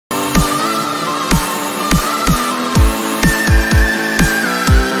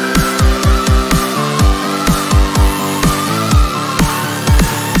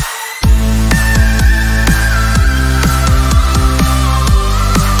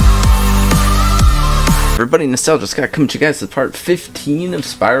everybody, Nostalgia's got coming to you guys with part 15 of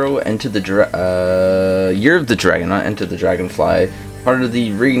Spyro Enter the Year of the Dragon, not Enter the Dragonfly, part of the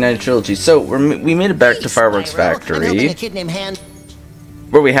Reignited trilogy. So we made it back to Fireworks Factory,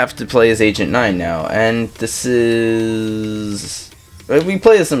 where we have to play as Agent 9 now, and this is... we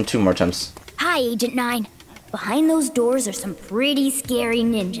play as him 2 more times. Hi, Agent 9. Behind those doors are some pretty scary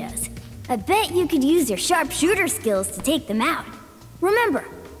ninjas. I bet you could use your sharpshooter skills to take them out. Remember,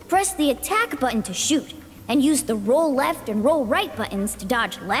 press the attack button to shoot, and use the roll left and roll right buttons to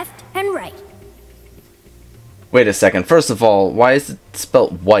dodge left and right. Wait a second. First of all, why is it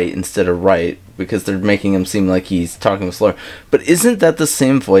spelled white instead of right? Because they're making him seem like he's talking slower. But isn't that the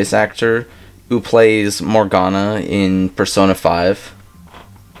same voice actor who plays Morgana in Persona 5?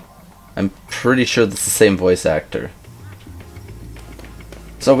 I'm pretty sure that's the same voice actor.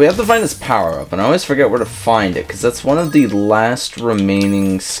 So we have to find his power-up, and I always forget where to find it, because that's one of the last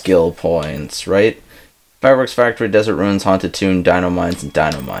remaining skill points, right? Fireworks Factory, Desert Ruins, Haunted Tomb, Dino Mines, and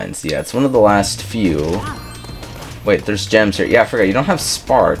Dino Mines. Yeah, it's one of the last few. Wait, there's gems here. Yeah, I forgot, you don't have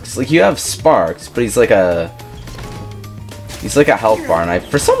Sparks. Like, you have Sparks, but he's like a health bar, and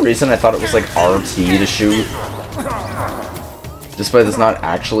for some reason I thought it was like RT to shoot. Despite this not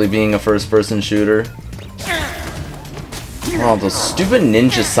actually being a first-person shooter. Oh, those stupid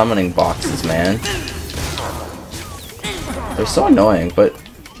ninja summoning boxes, man. They're so annoying, but...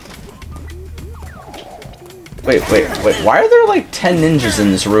 Wait, why are there like 10 ninjas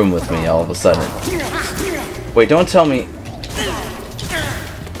in this room with me all of a sudden? Wait, don't tell me...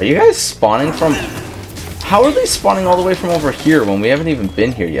 Are you guys spawning from... How are they spawning all the way from over here when we haven't even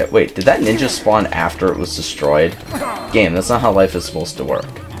been here yet? Wait, did that ninja spawn after it was destroyed? Game, that's not how life is supposed to work.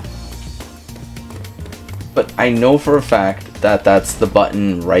 But I know for a fact that that's the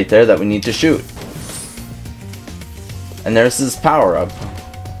button right there that we need to shoot. And there's his power-up.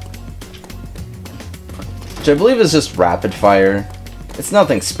 Which I believe is just rapid fire. It's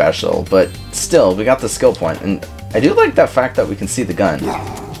nothing special, but still, we got the skill point. And I do like that fact that we can see the gun.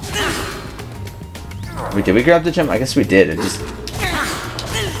 Wait, did we grab the gem? I guess we did. It just...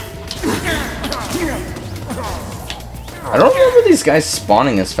 I don't remember these guys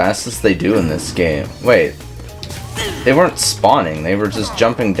spawning as fast as they do in this game. Wait. They weren't spawning, they were just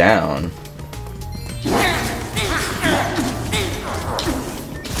jumping down.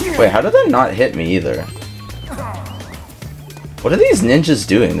 Wait, how did that not hit me either? What are these ninjas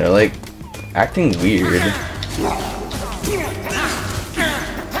doing? They're like acting weird.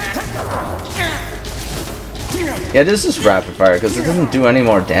 Yeah, this is rapid fire because it doesn't do any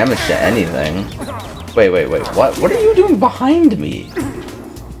more damage to anything. Wait, what? What are you doing behind me?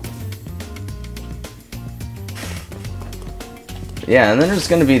 Yeah, and then there's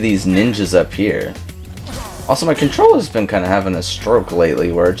gonna be these ninjas up here. Also, my controller's been kind of having a stroke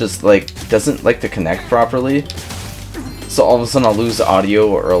lately where it just, like, doesn't like to connect properly. So all of a sudden I'll lose audio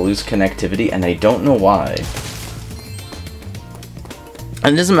or I'll lose connectivity, and I don't know why.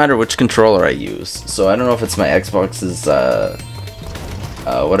 And it doesn't matter which controller I use. So I don't know if it's my Xbox's,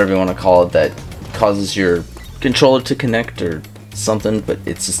 whatever you want to call it, that causes your controller to connect or something, but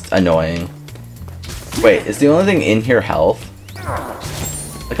it's just annoying. Wait, is the only thing in here health?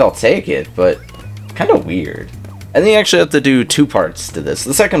 Like, I'll take it, but kind of weird. And then you actually have to do 2 parts to this.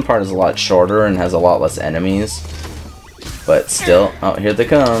 The second part is a lot shorter and has a lot less enemies. But still, oh, here they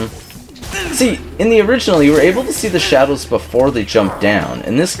come. See, in the original, you were able to see the shadows before they jumped down.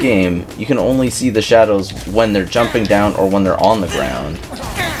 In this game, you can only see the shadows when they're jumping down or when they're on the ground.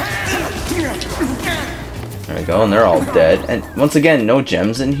 There we go, and they're all dead. And once again, no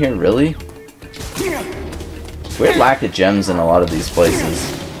gems in here, really? Weird lack of gems in a lot of these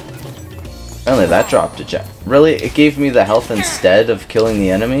places. Apparently that dropped a gem. Really? It gave me the health instead of killing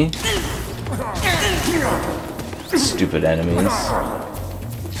the enemy? Stupid enemies.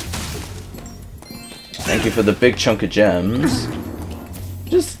 Thank you for the big chunk of gems.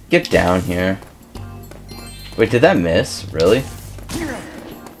 Just get down here. Wait, did that miss? Really?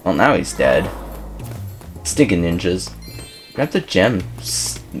 Well, now he's dead. Stinking ninjas. Grab the gem,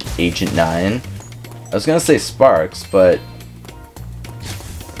 Agent 9. I was gonna say Sparks, but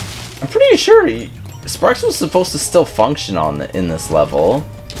I'm pretty sure Sparks was supposed to still function in this level.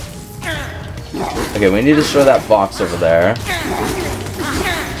 Okay, we need to destroy that box over there.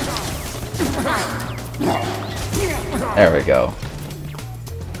 There we go.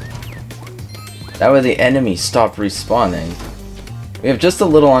 That way the enemies stop respawning. We have just a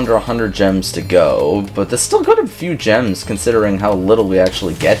little under 100 gems to go, but there's still got a few gems considering how little we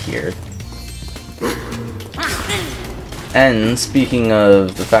actually get here. And speaking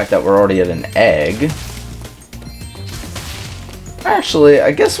of the fact that we're already at an egg... Actually,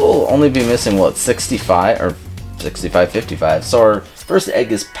 I guess we'll only be missing, what, 65? Or 65, 55. So our first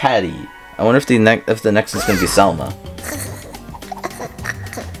egg is Patty. I wonder if the next is going to be Selma.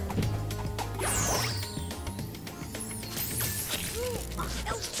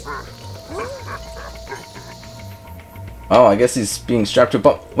 Oh, I guess he's being strapped to a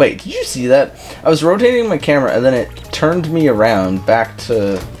bump. Wait, did you see that? I was rotating my camera and then it turned me around back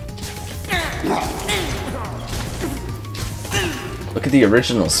to... Look at the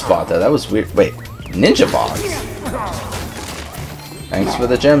original spot there. That was weird. Wait, Ninja Box? Thanks for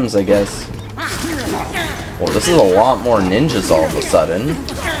the gems, I guess. Well, this is a lot more ninjas all of a sudden.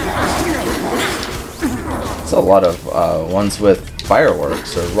 It's a lot of ones with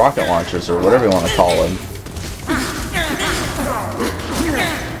fireworks or rocket launchers or whatever you want to call them.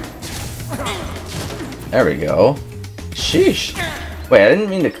 There we go. Sheesh. Wait, I didn't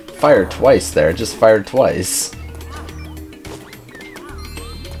mean to fire twice there. It just fired twice.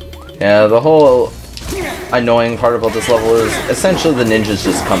 Yeah, the whole annoying part about this level is essentially the ninjas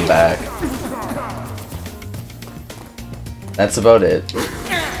just come back. That's about it.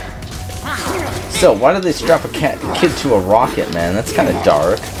 Still, why did they strap a kid to a rocket, man? That's kind of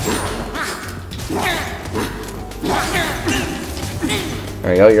dark.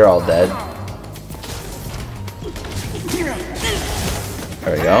 There we go, you're all dead.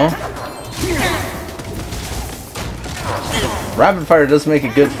 There we go. Rapid fire does make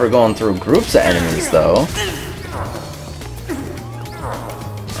it good for going through groups of enemies, though.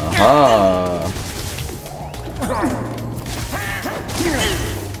 Aha.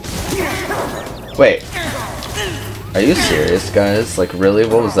 Wait. Are you serious, guys? Like, really?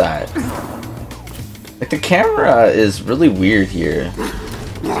 What was that? Like, the camera is really weird here.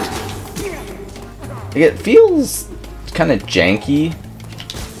 Like, it feels kind of janky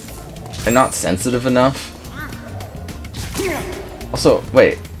and not sensitive enough. Also,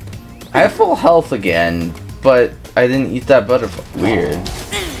 wait. I have full health again, but I didn't eat that butterfly. Weird.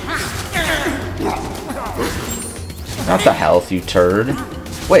 Not the health, you turd.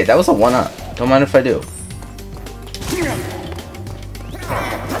 Wait, that was a 1-up. Don't mind if I do.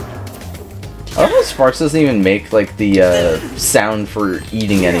 I love how Sparks doesn't even make, like, the sound for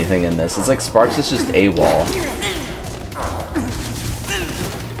eating anything in this. It's like Sparks is just AWOL.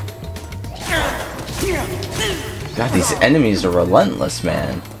 God, these enemies are relentless,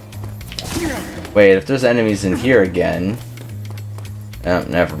 man. Wait, if there's enemies in here again... Oh,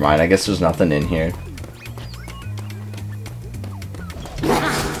 never mind. I guess there's nothing in here.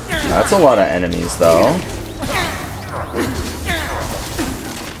 That's a lot of enemies, though.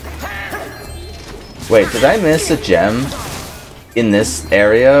 Wait, did I miss a gem in this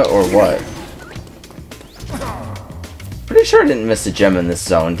area, or what? Pretty sure I didn't miss a gem in this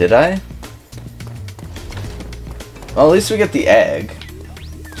zone, did I? Well, at least we get the egg.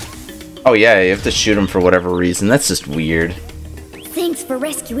 Oh yeah, you have to shoot him for whatever reason. That's just weird. Thanks for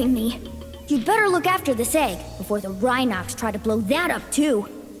rescuing me. You'd better look after this egg before the Rhinox try to blow that up too.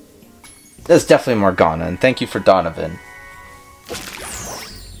 That's definitely Morgana, and thank you for Donovan.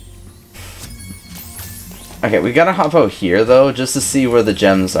 Okay, we gotta hop out here though, just to see where the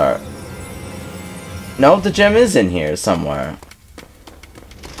gems are. No, the gem is in here somewhere.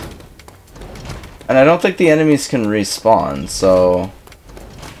 And I don't think the enemies can respawn, so...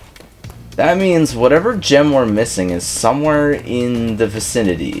 That means whatever gem we're missing is somewhere in the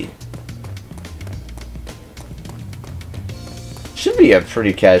vicinity. Should be a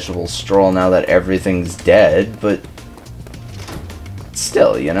pretty casual stroll now that everything's dead, but...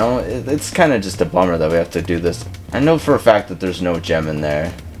 Still, you know, it's kind of just a bummer that we have to do this. I know for a fact that there's no gem in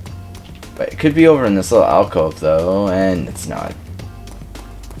there. But it could be over in this little alcove, though, and it's not.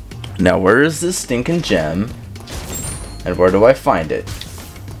 Now, where is this stinking gem? And where do I find it?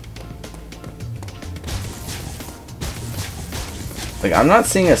 Like, I'm not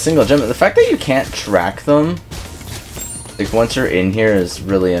seeing a single gem. The fact that you can't track them, like, once you're in here is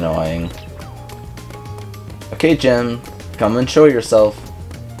really annoying. Okay, gem. Come and show yourself.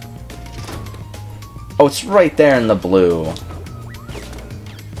 Oh, it's right there in the blue.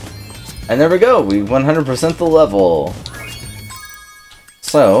 And there we go. We 100% the level.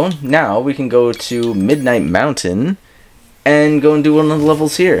 So, now we can go to Midnight Mountain and go and do one of the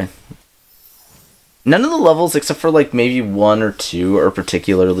levels here. None of the levels, except for like maybe 1 or 2, are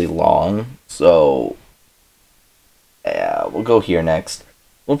particularly long. So, yeah, we'll go here next.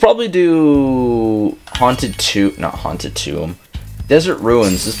 We'll probably do Haunted Tomb, Desert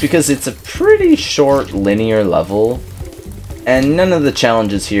Ruins, just because it's a pretty short linear level. And none of the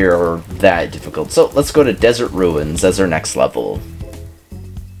challenges here are that difficult. So let's go to Desert Ruins as our next level.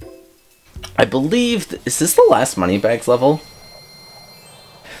 I believe... is this the last Moneybags level?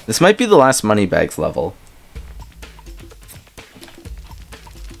 This might be the last Moneybags level.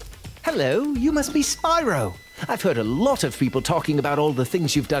 Hello, you must be Spyro. I've heard a lot of people talking about all the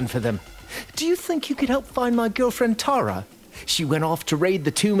things you've done for them. Do you think you could help find my girlfriend Tara? She went off to raid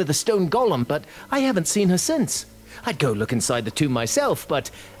the tomb of the stone golem, but I haven't seen her since. I'd go look inside the tomb myself,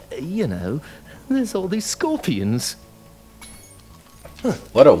 but, you know, there's all these scorpions.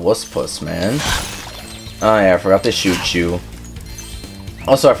 What a wuss-puss, man. Oh yeah, I forgot to shoot you.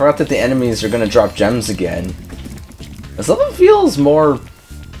 Also, I forgot that the enemies are gonna drop gems again. This level feels more...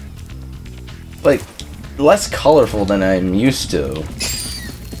 like, less colorful than I'm used to.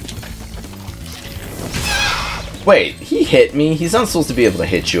 Wait, he hit me? He's not supposed to be able to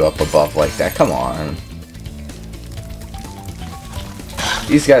hit you up above like that, come on.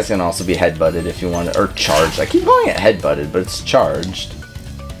 These guys can also be headbutted if you want it, or charged. I keep calling it headbutted, but it's charged.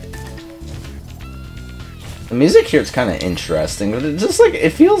 The music here is kind of interesting, but it just like,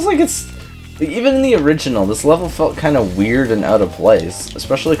 it feels like it's... even in the original, this level felt kind of weird and out of place,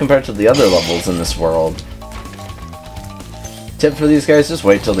 especially compared to the other levels in this world. Tip for these guys, just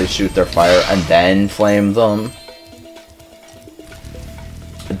wait till they shoot their fire and then flame them.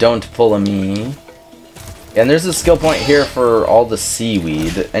 But don't pull a me. And there's a skill point here for all the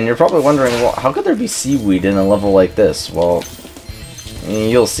seaweed, and you're probably wondering, well, how could there be seaweed in a level like this? Well,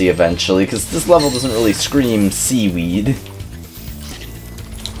 you'll see eventually, because this level doesn't really scream seaweed.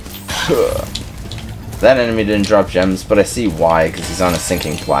 That enemy didn't drop gems, but I see why, because he's on a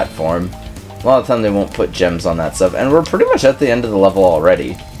sinking platform. A lot of the time they won't put gems on that stuff, and we're pretty much at the end of the level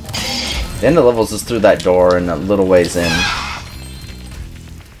already. The end of the level is just through that door and a little ways in.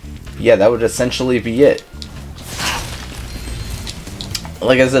 Yeah, that would essentially be it.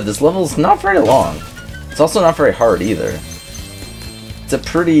 Like I said, this level's not very long. It's also not very hard either. It's a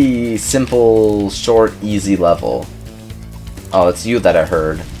pretty simple, short, easy level. Oh, it's you that I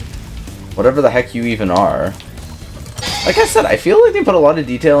heard. Whatever the heck you even are. Like I said, I feel like they put a lot of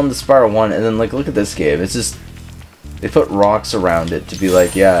detail into Spyro 1, and then, like, look at this game. It's just... they put rocks around it to be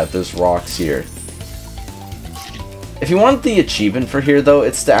like, yeah, there's rocks here. If you want the achievement for here, though,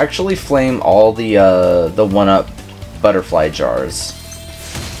 it's to actually flame all the 1-up butterfly jars.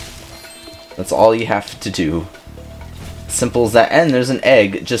 That's all you have to do. Simple as that. And there's an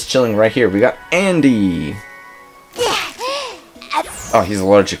egg just chilling right here. We got Andy! Oh, he's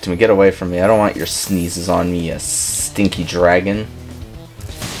allergic to me. Get away from me. I don't want your sneezes on me, you stinky dragon.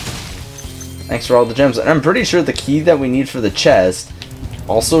 Thanks for all the gems. And I'm pretty sure the key that we need for the chest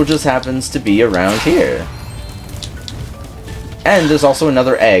also just happens to be around here. And there's also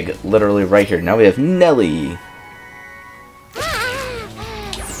another egg, literally right here. Now we have Nelly.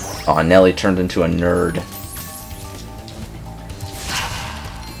 Aw, Nelly turned into a nerd.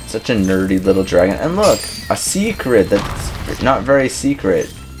 Such a nerdy little dragon. And look, a secret that's not very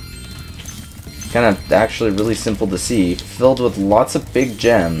secret. Kind of actually really simple to see. Filled with lots of big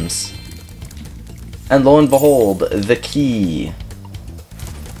gems. And lo and behold, the key.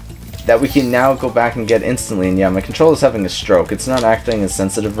 That we can now go back and get instantly. And yeah, my controller's having a stroke. It's not acting as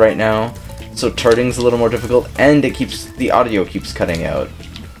sensitive right now. So turting's a little more difficult. And it keeps, the audio keeps cutting out.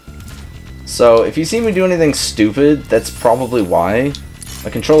 So if you see me do anything stupid, that's probably why. My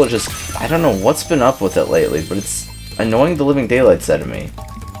controller just, I don't know what's been up with it lately, but it's annoying the living daylights out of me.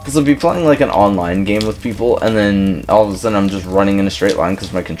 Because I'll be playing like an online game with people, and then all of a sudden I'm just running in a straight line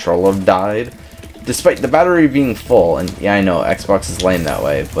because my controller died. Despite the battery being full, and yeah, I know, Xbox is lame that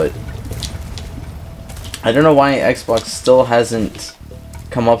way, but I don't know why Xbox still hasn't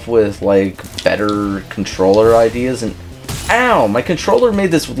come up with, like, better controller ideas, and ow! My controller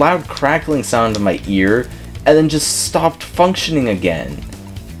made this loud crackling sound in my ear, and then just stopped functioning again.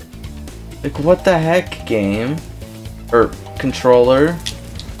 Like, what the heck, game? Or, controller?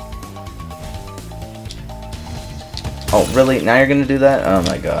 Oh, really? Now you're gonna do that? Oh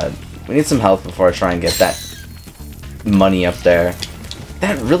my god. We need some health before I try and get that money up there.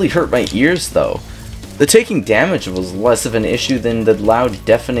 That really hurt my ears, though. The taking damage was less of an issue than the loud,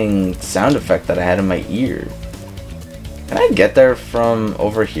 deafening sound effect that I had in my ear. Can I get there from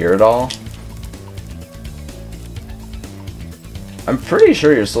over here at all? I'm pretty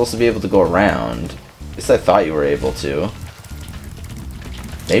sure you're supposed to be able to go around. At least I thought you were able to.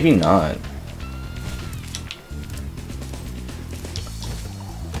 Maybe not.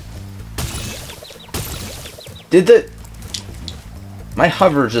 Did the... My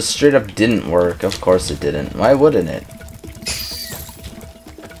hover just straight up didn't work. Of course it didn't. Why wouldn't it?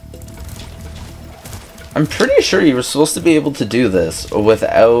 I'm pretty sure you were supposed to be able to do this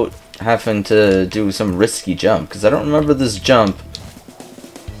without having to do some risky jump, because I don't remember this jump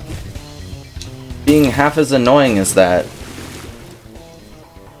being half as annoying as that.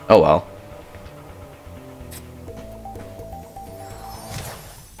 Oh well.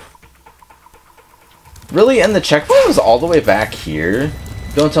 Really? And the checkpoint was all the way back here?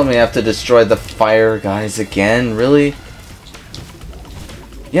 Don't tell me I have to destroy the fire guys again, really?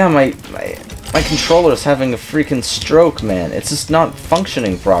 Yeah, my controller's having a freaking stroke, man. It's just not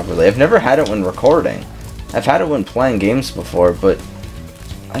functioning properly. I've never had it when recording. I've had it when playing games before, but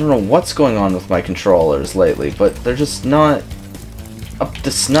I don't know what's going on with my controllers lately, but they're just not up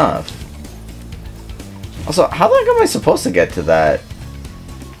to snuff. Also, how the heck am I supposed to get to that?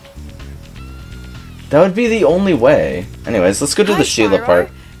 That would be the only way. Anyways, let's go to the Sheila Spyro.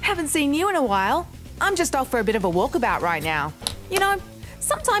 part. Haven't seen you in a while. I'm just off for a bit of a walkabout right now. You know,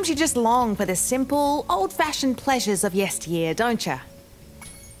 sometimes you just long for the simple, old-fashioned pleasures of yesteryear, don't you?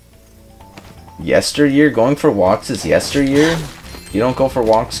 Yesteryear? Going for walks is yesteryear? You don't go for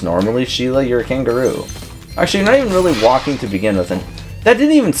walks normally, Sheila? You're a kangaroo. Actually, you're not even really walking to begin with, and that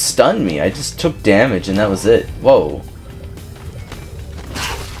didn't even stun me. I just took damage, and that was it. Whoa.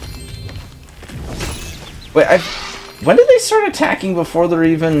 Wait, when did they start attacking before they're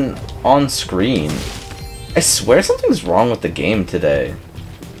even on screen? I swear something's wrong with the game today.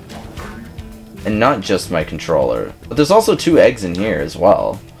 And not just my controller. But there's also 2 eggs in here as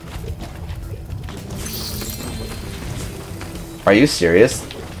well. Are you serious?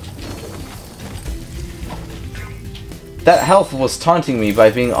 That health was taunting me by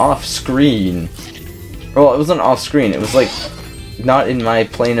being off screen. Well, it wasn't off screen, it was like not in my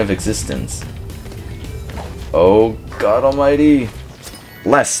plane of existence. Oh god almighty.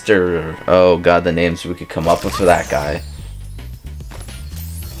 Lester. Oh god, the names we could come up with for that guy.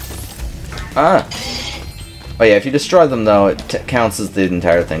 Ah. Oh yeah, if you destroy them though, it counts as the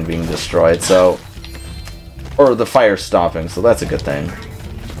entire thing being destroyed, so... Or the fire stopping, so that's a good thing.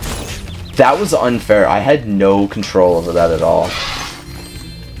 That was unfair. I had no control over that at all.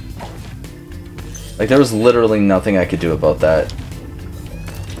 Like, there was literally nothing I could do about that.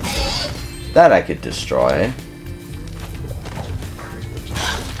 That I could destroy.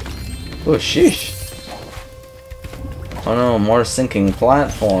 Oh, sheesh. Oh no, more sinking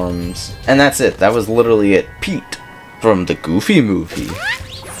platforms. And that's it. That was literally it. Pete from the Goofy movie.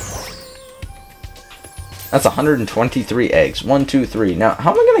 That's 123 eggs. 1, 2, 3. Now,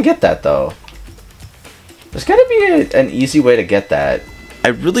 how am I gonna get that, though? There's gotta be an easy way to get that. I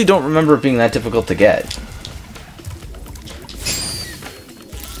really don't remember it being that difficult to get.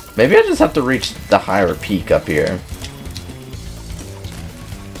 Maybe I just have to reach the higher peak up here.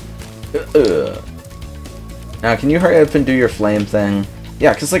 Now, can you hurry up and do your flame thing?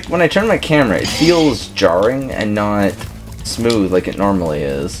 Yeah, because, like, when I turn my camera, it feels jarring and not smooth like it normally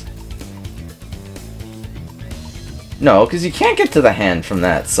is. No, because you can't get to the hand from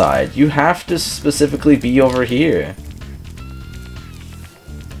that side. You have to specifically be over here.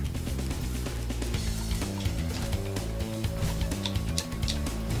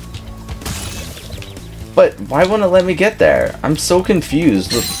 But why won't it let me get there? I'm so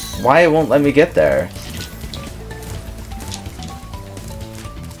confused with why it won't let me get there.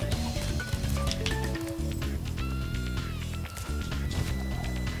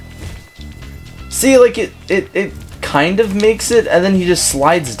 See, like, it kind of makes it, and then he just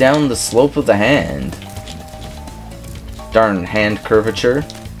slides down the slope of the hand. Darn hand curvature.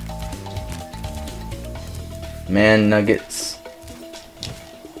 Man nuggets.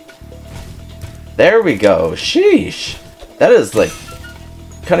 There we go. Sheesh. That is, like,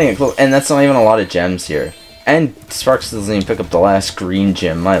 cutting it close. And that's not even a lot of gems here. And Sparks doesn't even pick up the last green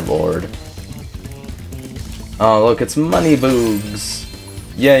gem, my lord. Oh, look, it's money boogs.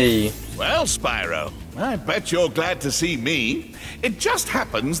 Yay. Well, Spyro, I bet you're glad to see me. It just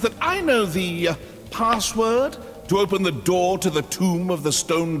happens that I know the password to open the door to the tomb of the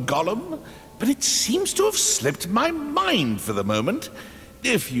stone golem, but it seems to have slipped my mind for the moment,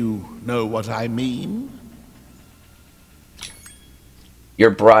 if you know what I mean.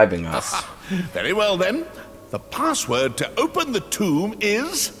 You're bribing us. Very well, then. The password to open the tomb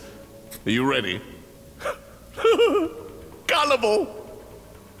is... Are you ready? Gullible!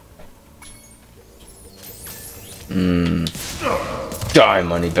 Die,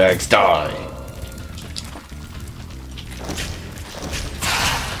 moneybags, die!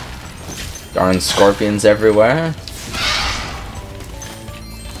 Darn scorpions everywhere.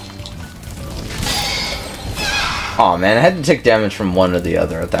 Aw, man, I had to take damage from one or the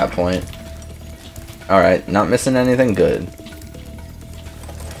other at that point. Alright, not missing anything good.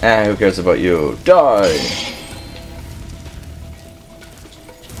 Who cares about you? Die!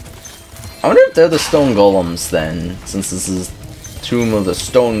 I wonder if they're the stone golems then, since this is Tomb of the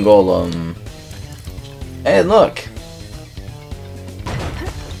Stone Golem. Hey, look!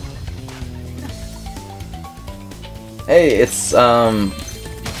 Hey, it's, Tara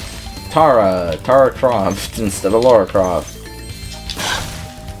Croft instead of Lara Croft.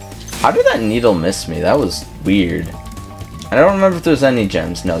 How did that needle miss me? That was weird. I don't remember if there's any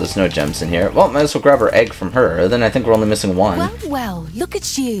gems. No, there's no gems in here. Well, might as well grab her egg from her. Then I think we're only missing one. Well, well, look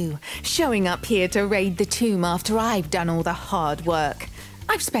at you. Showing up here to raid the tomb after I've done all the hard work.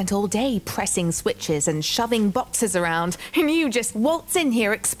 I've spent all day pressing switches and shoving boxes around, and you just waltz in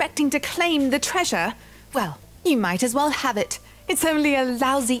here expecting to claim the treasure? Well, you might as well have it. It's only a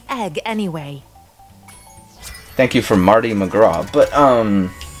lousy egg anyway. Thank you for Marty McGraw. But,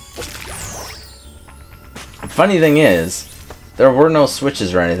 funny thing is, there were no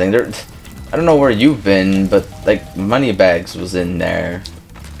switches or anything. I don't know where you've been, but, like, Moneybags was in there.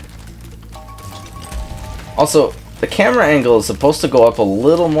 Also, the camera angle is supposed to go up a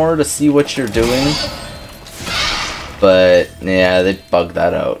little more to see what you're doing. But, yeah, they bugged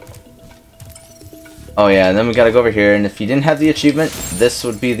that out. Oh yeah, and then we gotta go over here, and if you didn't have the achievement, this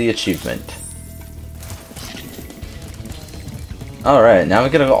would be the achievement. Alright, now we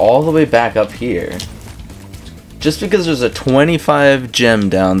gotta go all the way back up here. Just because there's a 25 gem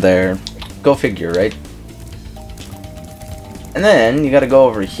down there. Go figure, right? And then, you gotta go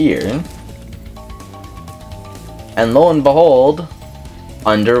over here. And lo and behold,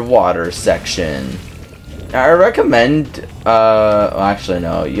 underwater section. Now, I recommend, well, actually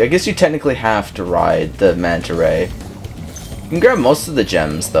no, I guess you technically have to ride the manta ray. You can grab most of the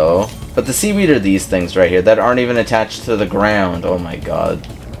gems though, but the seaweed are these things right here that aren't even attached to the ground. Oh my god.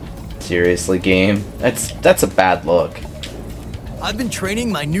 Seriously, game? That's a bad look. I've been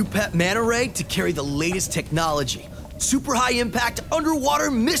training my new pet manta ray to carry the latest technology. Super high impact underwater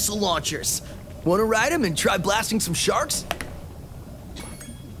missile launchers. Wanna ride them and try blasting some sharks?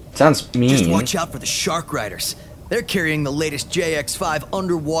 Sounds mean. Just watch out for the Shark Riders. They're carrying the latest JX5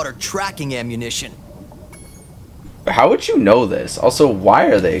 underwater tracking ammunition. How would you know this? Also, why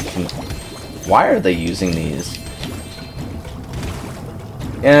are they using these?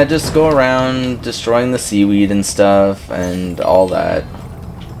 Yeah, just go around destroying the seaweed and stuff and all that.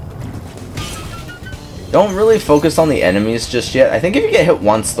 Don't really focus on the enemies just yet. I think if you get hit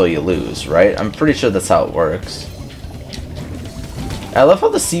once though, you lose, right? I'm pretty sure that's how it works. I love how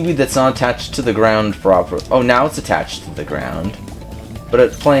the seaweed that's not attached to the ground properly. Oh, now it's attached to the ground.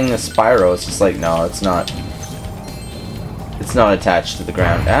 But playing a Spyro, it's just like, no, it's not. It's not attached to the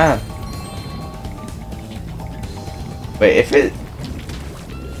ground. Ah. Wait, if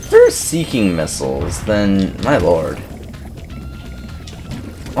they're seeking missiles, then my lord.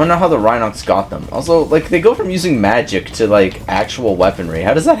 I don't know how the Rhinox got them. Also, like, they go from using magic to, like, actual weaponry.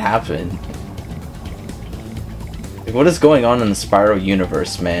 How does that happen? Like, what is going on in the Spyro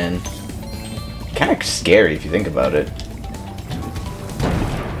universe, man? Kind of scary if you think about it.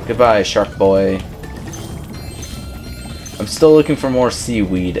 Goodbye, Shark Boy. I'm still looking for more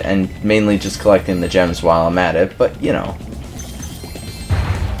seaweed, and mainly just collecting the gems while I'm at it, but, you know.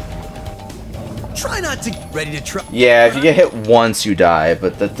 Try not to ready to try. Yeah, if you get hit once, you die,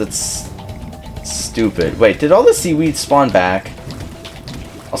 but that's stupid. Wait, did all the seaweed spawn back?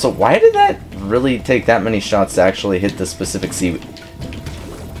 Also, why did that really take that many shots to actually hit the specific seaweed?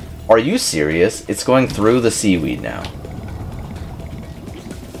 Are you serious? It's going through the seaweed now.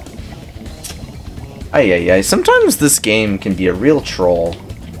 Ay. Sometimes this game can be a real troll.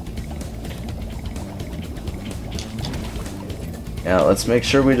 Yeah, let's make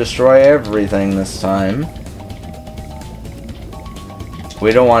sure we destroy everything this time.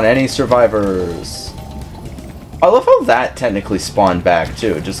 We don't want any survivors. I love how that technically spawned back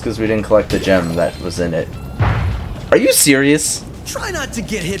too, just because we didn't collect the gem that was in it. Are you serious? Try not to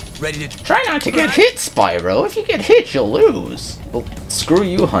get hit. Ready to. Try not to get hit, Spyro. If you get hit, you'll lose. Well, screw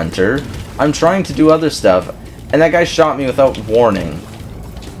you, Hunter. I'm trying to do other stuff, and that guy shot me without warning.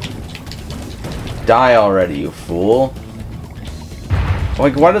 Die already, you fool.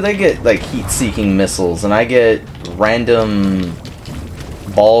 Like, why do they get, like, heat-seeking missiles, and I get random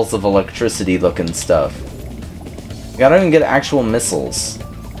balls of electricity looking stuff? Like, I don't even get actual missiles.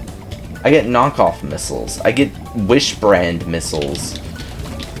 I get knockoff missiles. I get Wish brand missiles.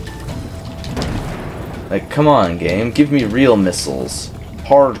 Like, come on, game. Give me real missiles.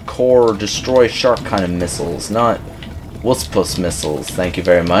 Hardcore, destroy shark kind of missiles, not wuss-puss missiles. Thank you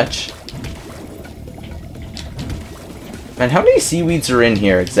very much. Man, how many seaweeds are in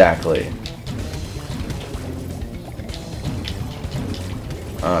here exactly?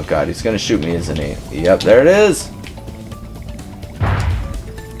 Oh god, he's gonna shoot me, isn't he? Yep, there it is!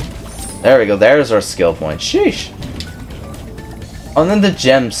 There we go, there's our skill point. Sheesh! Oh, and then the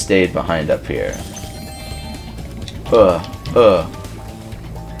gem stayed behind up here.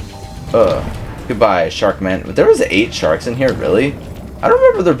 Goodbye, Sharkman. But there was 8 sharks in here, really? I don't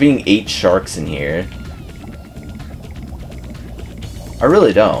remember there being 8 sharks in here. I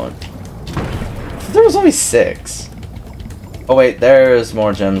really don't. There was only 6. Oh wait, there's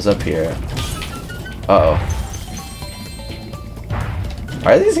more gems up here. Uh-oh.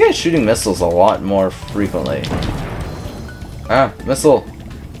 Why are these guys shooting missiles a lot more frequently? Ah, missile.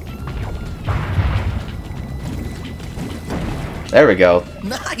 There we go.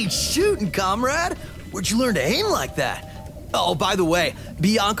 Nice shooting, comrade. Where'd you learn to aim like that? Oh, by the way,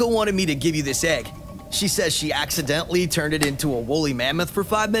 Bianca wanted me to give you this egg. She says she accidentally turned it into a woolly mammoth for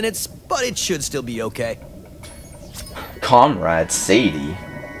 5 minutes, but it should still be okay. Comrade Sadie.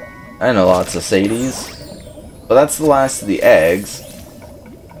 I know lots of Sadies. But that's the last of the eggs.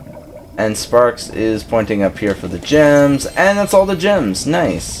 And Sparks is pointing up here for the gems, and that's all the gems.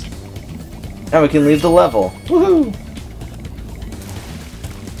 Nice. Now we can leave the level. Woohoo!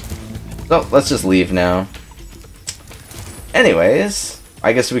 So, let's just leave now. Anyways,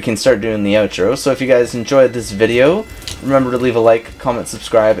 I guess we can start doing the outro. So if you guys enjoyed this video, remember to leave a like, comment,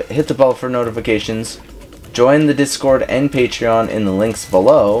 subscribe, hit the bell for notifications, join the Discord and Patreon in the links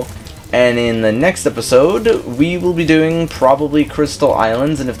below, and in the next episode, we will be doing probably Crystal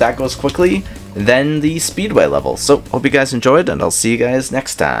Islands, and if that goes quickly, then the Speedway level. So, hope you guys enjoyed, and I'll see you guys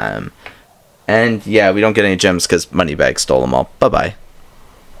next time. And yeah, we don't get any gems because Moneybag stole them all. Bye-bye.